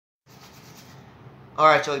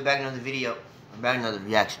Alright, so we're back in another video. We're back in another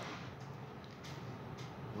reaction.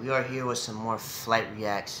 We are here with some more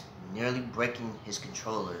Flightreacts. Nearly breaking his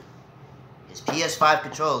controller. His PS5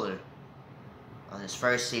 controller. On his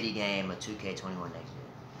first city game of 2K21 next year.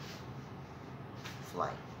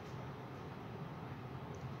 Flight.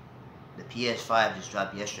 The PS5 just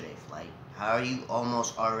dropped yesterday, Flight. How are you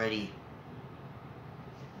almost already...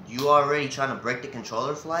 You already trying to break the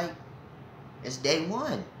controller, Flight? It's day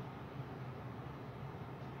one.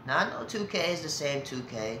 Now, I know 2K is the same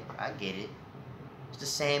 2K. I get it. It's the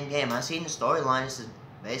same game. I seen the storyline. It's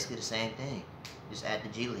basically the same thing. Just add the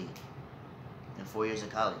G League. And 4 years of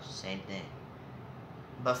college. Same thing.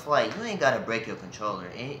 But, Flight, you ain't got to break your controller.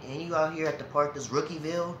 And you out here at the park, this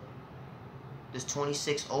Rookieville? This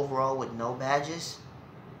 26 overall with no badges?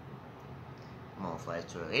 Come on, Flight.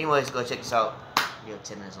 It's too early. Anyways, go check this out. Video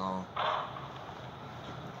 10 minutes long.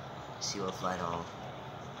 See what Flight on.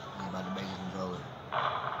 I'm about to break his controller.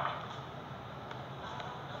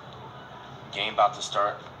 Game about to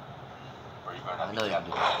start. Or you better I not know you be can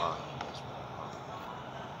do that. this.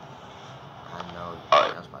 I know.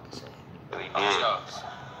 I was about to say.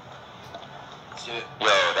 Shit.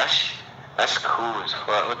 Yo, that's cool as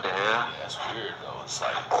fuck. What the hell? Yeah, that's weird though. It's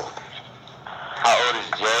like, How old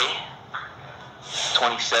is Jay?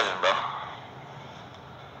 27, bro.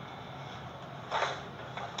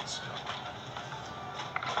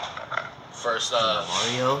 first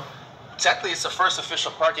Mario? technically it's the first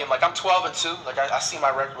official park game. Like I'm 12-2. Like I see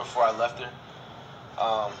my record before I left there.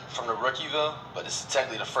 From the Rookieville, but this is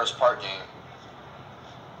technically the first park game.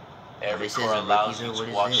 Every This is core a allows Rookieville? you What to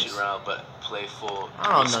is walk this? shit around, but play full. I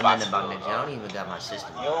don't know three nothing spots about full, Nick. I don't even got my system.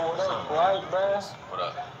 Yo, what up, Flight, bruh? What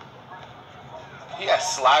up? He has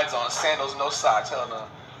slides on, sandals, no socks. Hell no.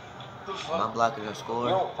 Who the Am I fuck? blocking the score?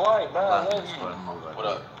 Yo, Flight, bruh, I Blocking love the you. score. I'm moving right What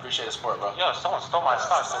up? Appreciate the support, bro. Yo, someone stole my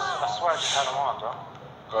socks. I swear I just had them on, bro.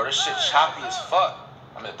 Bro, this shit choppy as fuck.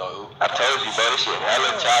 I'm gonna throw it. I told you, bro. This shit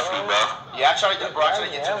hella choppy, bro. Yeah, I tried to get, bro. I tried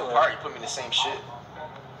to get to the park. You put me in the same shit.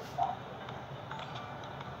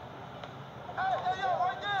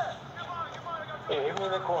 Hey, hit me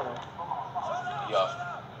in the corner. Yo.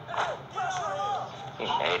 He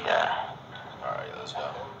made that. Alright, let's go.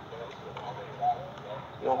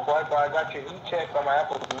 Yo, Flight, bro, I got your e-check on my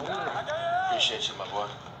Apple TV. Appreciate you, my boy.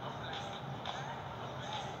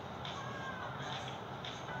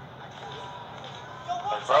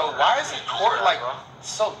 Bro, why is the court like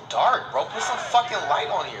so dark, bro? Put some fucking light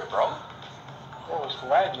on here, bro. Yo, it's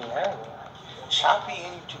lagging, man. Choppy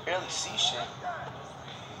and you can barely see shit.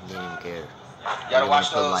 Didn't even care. You gotta watch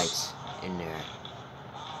put those. lights in there.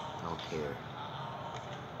 Don't care.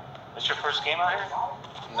 It's your first game out here?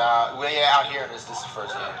 Nah, well, yeah, out here, this is the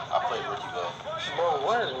first game. I played Rookieville. Bro,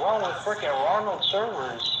 what is wrong with freaking Ronald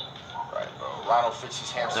servers? Right, bro. Ronald fixed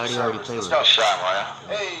his hamster I thought he already servers. played Let's with go. Shot,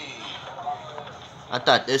 Mario. Hey. I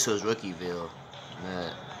thought this was Rookieville. Nah,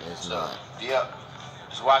 it's So, not. yep.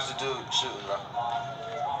 Just watch the dude shooting, bro.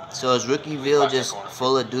 So is Rookieville just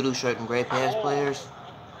full of doodoo shirt and gray pants players?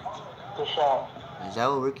 Good shot. Is that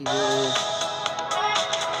what Rookieville is?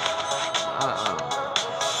 I don't know.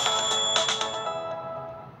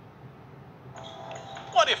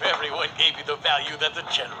 What if everyone gave you the value that the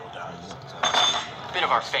general does? Bit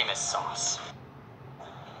of our famous sauce.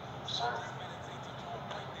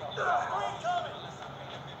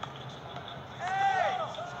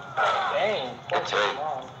 Dang. That's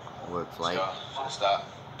right. Work Let's Flight. go. Should've stopped.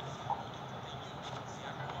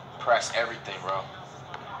 Press everything, bro.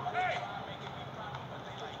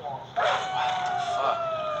 What the fuck?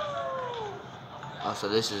 Oh, so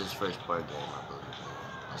this is his first park game, I believe.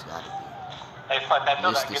 It's gotta be. Hey, Flight, that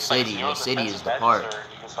This that the gets city. like 0 The city is defensive the badges, park. or you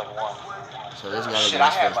get like 1? So this gotta Shit, be I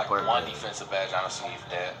his have first like park one game. defensive badge, honestly, if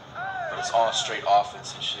that. But it's all straight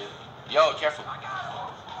offense and shit. Yo, careful.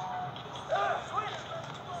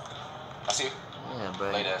 I see you. Yeah,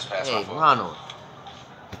 bro. Late ass pass, Hey, my fault.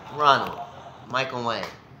 Ronald, Michael Wayne.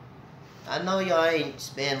 I know y'all ain't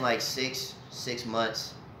spend like six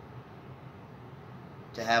months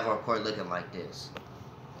to have our court looking like this.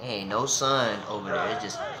 Ain't no sun over there. It's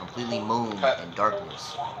just completely moon and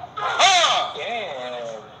darkness. Ah!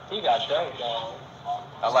 Damn. He got dunked on.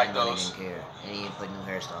 I like He really those. didn't care. And he didn't put new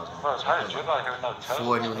hairstyles on. Bro, it's hard to dribble out here with no toes.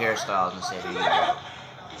 4 new hairstyles and said, here you go.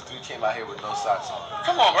 This dude came out here with no socks on.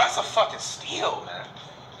 Come on, bro. That's a fucking steal, man.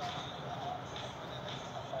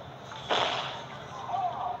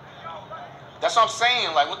 That's what I'm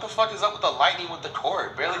saying. Like, what the fuck is up with the lightning with the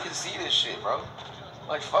court? Barely can see this shit, bro.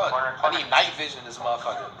 Like, fuck. I need night vision in this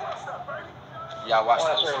motherfucker. Y'all watch Oh,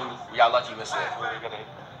 those. that's right. We got lucky missed that. We're gonna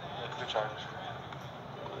good charge.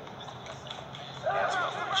 Yeah, this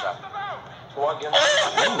motherfucker choppy. Walk in.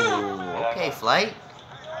 Ooh, okay, Flight.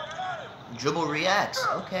 Dribble reacts.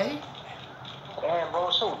 Okay. Damn, bro,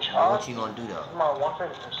 so Now choppy. what you gonna do though? My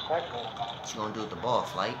 130 perspective. What you gonna do with the ball,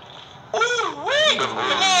 Flight? Ooh, wait! Come on,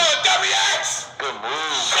 that reacts! Good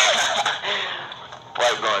move.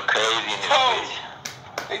 Boy going crazy in this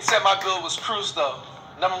bitch. They said my build was Cruz though.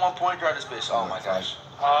 #1 point guard this bitch. Oh my gosh.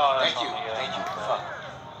 Oh, that's Thank you. on me, yeah. Thank you. Fuck.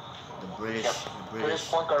 The British, Yep. the British British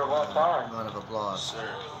point guard of all time. round of applause. Sir.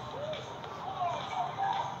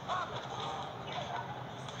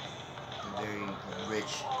 Very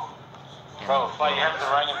rich. Bro, Flight, you have to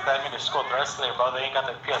run in 5 minutes to score the rest of it, bro. They ain't got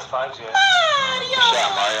the PS5s yet. Good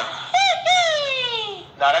shot, Mario.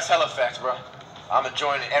 Nah, that's hella facts, bro. I'm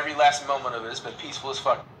enjoying every last moment of it. It's been peaceful as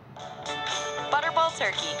fuck. Butterball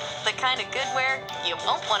turkey, the kind of goodware you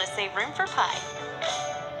won't want to save room for pie.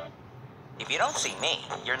 If you don't see me,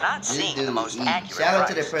 you're not This seeing dude, the most accurate shout out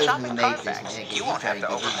to the price. person Shop who at made this, Carfax. man. 'Cause You he won't tried have to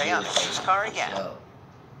get his overpay on a deals used car for again. show.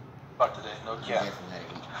 Fuck today, no He cap. definitely gotta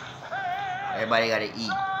eat. Everybody gotta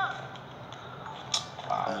eat.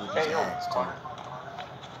 Eat with his Hey, yo. ass, too.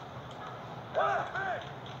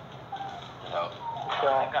 You know.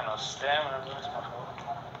 I ain't got no stamina, bro. That's my fault.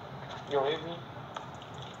 Yo, hit me.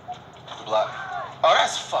 The block. Oh,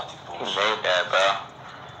 that's fucking He bullshit. made that, bro.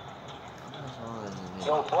 How long is this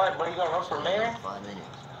video? Yo, Flight, bro, you gonna run for mayor? 5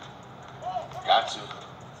 minutes. Got to.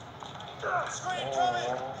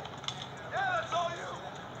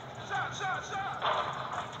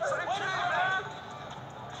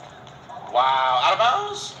 Wow, out of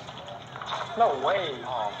bounds? No way.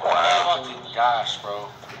 Oh my fucking gosh, bro.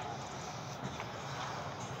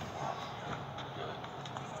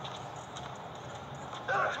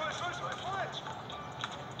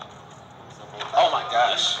 Oh my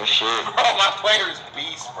gosh. Good shit. Bro, my player is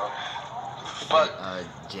beast, bro. Fuck.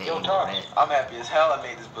 Jay Yo, talk. Morant. I'm happy as hell I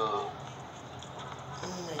made this build. Give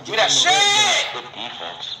me Jay that Morant, shit! Good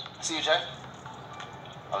defense. See you, Jay?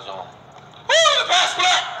 I was doing. Woo! The pass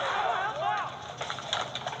black!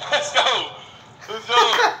 Let's go! Let's go!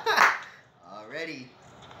 Already.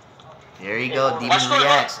 There you go. Watch Demon for it,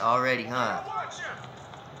 reacts already, huh?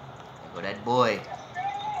 There go that boy.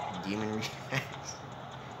 Demon reacts.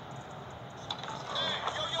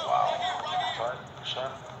 Wow. Flight,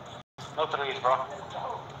 shot. No threes, bro.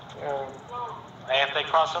 Yeah. Hey, if they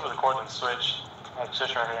cross over the court and switch, like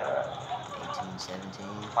switch right here. 18, 17.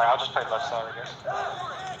 Like, I'll just play left side, I guess.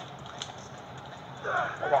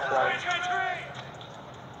 I got Flight.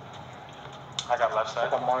 I got left I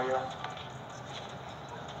side. got Mario.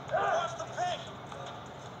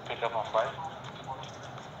 Pick up on Flight.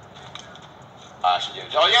 I should get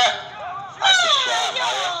it. Oh, yeah! Good shot,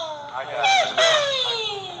 Mario. I got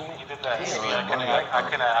You did that. Yeah,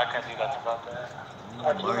 I couldn't do nothing about that.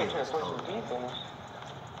 I keep Mario making is it push cold. some defense.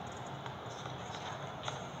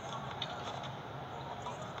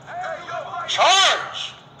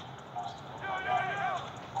 Charge!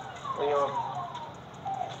 Yo,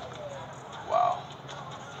 Wow.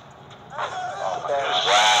 okay.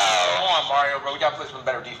 Come on, Mario, bro. We gotta play some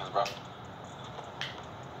better defense, bro.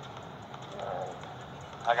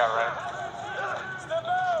 I got right.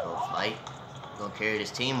 Go Flight. You gonna carry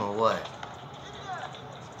this team or what?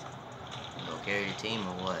 You gonna carry the team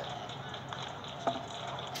or what?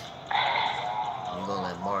 You gonna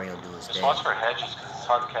let Mario do his Just thing? watch for hedges because it's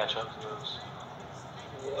hard to catch up to those.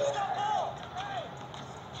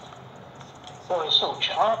 Boy, it's so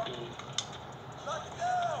choppy.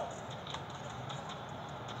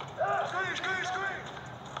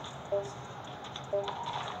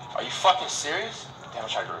 Are you fucking serious? Damn, I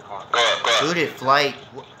tried to record. Go up, go Shoot up. it, Flight.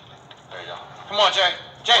 There you go. Come on, Jay.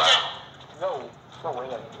 Jay, No, no way.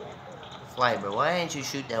 Flight, bro. Why didn't you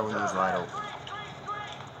shoot that when you was wide open?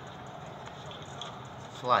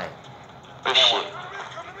 Flight. Good shit. Good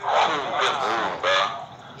move, bro.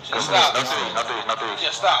 Jay. Good Just move. stop. No threes, no threes, no threes.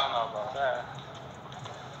 Just I don't stop. know about that.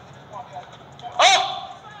 Oh!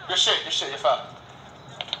 Good shit, you're foul.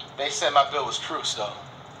 They said my bill was Cruz, though.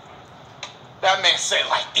 That man said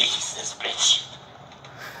like these, this bitch.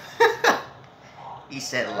 He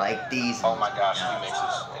said like these. Oh my gosh, he makes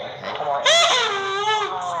this. Okay. Come on.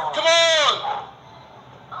 Come on!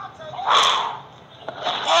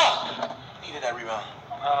 Oh! Needed that rebound.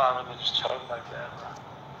 I really just choked like that.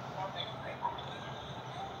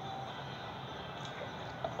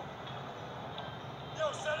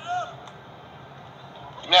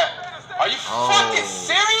 Yeah. Are you fucking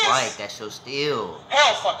serious? Flight, that's your steal.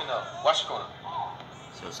 Hell fucking no. Watch the corner.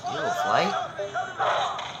 That's your steal, Flight.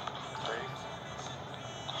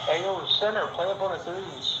 Hey, yo, center, play up on the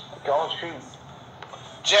threes. Go on street.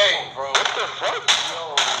 Jay, bro. What the fuck?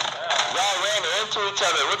 Yo, Y'all ran into each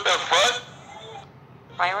other. What the fuck?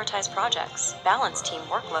 prioritize projects, balance team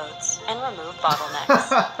workloads, and remove bottlenecks.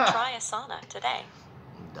 Try Asana today.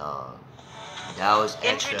 Dog. That was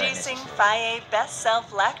extra Introducing unnecessary. Faye Best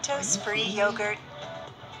Self Lactose-Free Yogurt.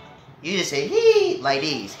 You just say, hee, like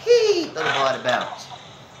these. Hee, throw the ball out of bounds.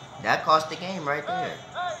 That cost the game right there.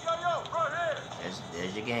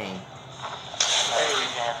 There's your game. Hey, we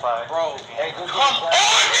can't fly. Bro, Hey, go come on,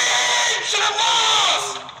 man! Shit, I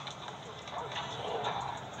lost!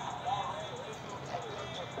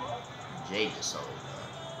 Jay just sold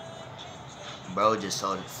it, bro. Bro just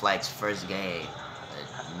sold Flight's first game.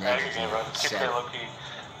 Next game, bro. 2K low-key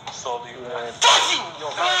sold you. Fuck you,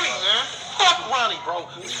 Ronnie, man! Fuck Ronnie, bro!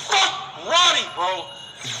 Fuck Ronnie, bro!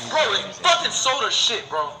 Bro, they fucking sold her shit,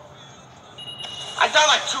 bro. I got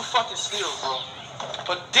like 2 fucking steals, bro.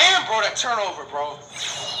 But damn, bro, that turnover, bro.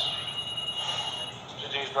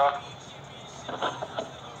 GG's, bro.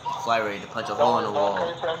 Flight ready to punch a hole in the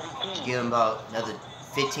wall. Give him about another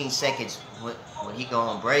 15 seconds when he go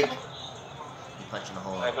on break. He punching a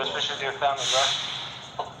hole in Hey, the best wall. wishes to your family,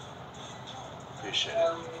 bro. Appreciate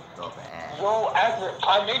it. Throw up an ass. Yo, Adler,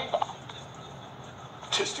 I made.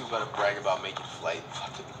 This dude better brag about making flight.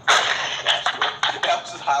 Fucking. That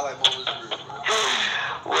was his highlight moment of his career,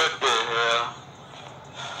 bro. What the hell?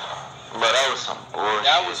 Bro, that was some bullshit,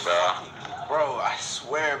 That was bro. Bro, I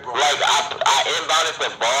swear, bro. Like, I inbounded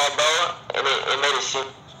the ball, bro, and it made it seem...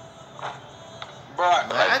 Bro,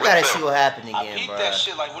 I gotta see what happened I again, peeped bro. that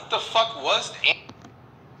shit. Like, what the fuck was?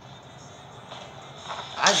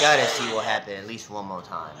 I gotta see what happened at least one more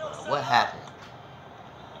time, bro. What happened?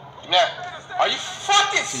 Now, are you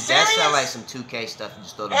fucking See, serious? that sound like some 2K stuff. You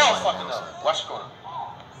just throw the Hell ball fucking in no. there. Watch the corner.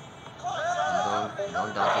 You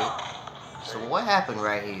don't dunk it. So what happened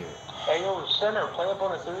right here? Hey, yo, center, play up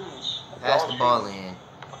on the threes. Pass the ball in.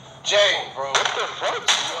 Jay, bro. What the fuck?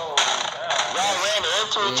 Y'all ran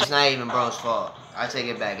into each It's not even bro's fault. I take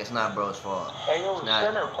it back. It's not bro's fault. Hey, yo, It's not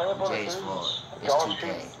center, play up on the Jay's threes. fault. It's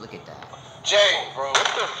 2K. Look at that. Jay, bro. What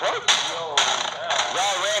the fuck?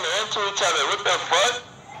 Y'all ran into each other. What the fuck?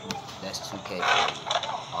 That's 2K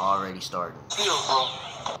for you. Already starting. Steal, bro.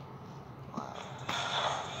 Wow.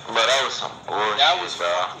 Bro, that was some bullshit, That was bro.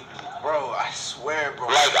 Bro, I swear, bro.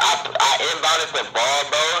 Like, I inbounded the ball,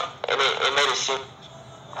 bro, and it made it seem...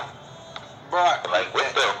 Bro, I Like,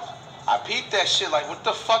 what the... I peeped that shit. Like, what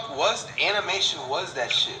the fuck was animation? Was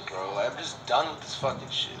that shit, bro? Like, I'm just done with this fucking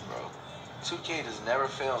shit, bro. 2K does never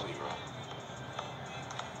fail me, bro.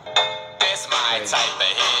 That's my type of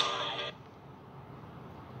hit.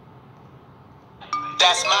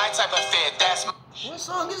 That's my type of fit. That's my... What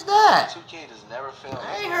song is that? 2K does never fail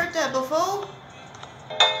I me. ain't heard that before.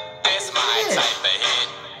 That's my Yes. type of hit.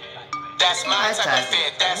 That's my My type type of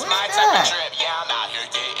fit. of- That's what's my that? type of trip. Yeah, I'm out here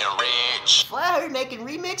getting rich. Fly making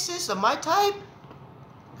remixes of my type?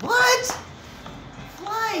 What?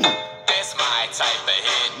 Fly. That's my type of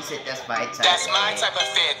hit. You said that's my type. That's my man. type of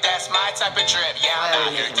fit. That's my type of trip. Yeah, I'm Fly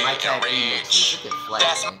out here making my type getting remixes. rich. Look at Fly,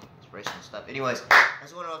 That's man. Inspirational stuff. Anyways,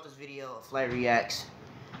 that's one off this video of Flight Reacts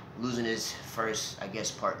losing his first, I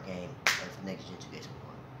guess, part game of next gen 2K support.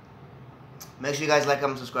 Make sure you guys like,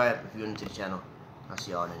 comment, subscribe if you're new to the channel. I'll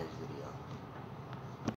see y'all in the next video.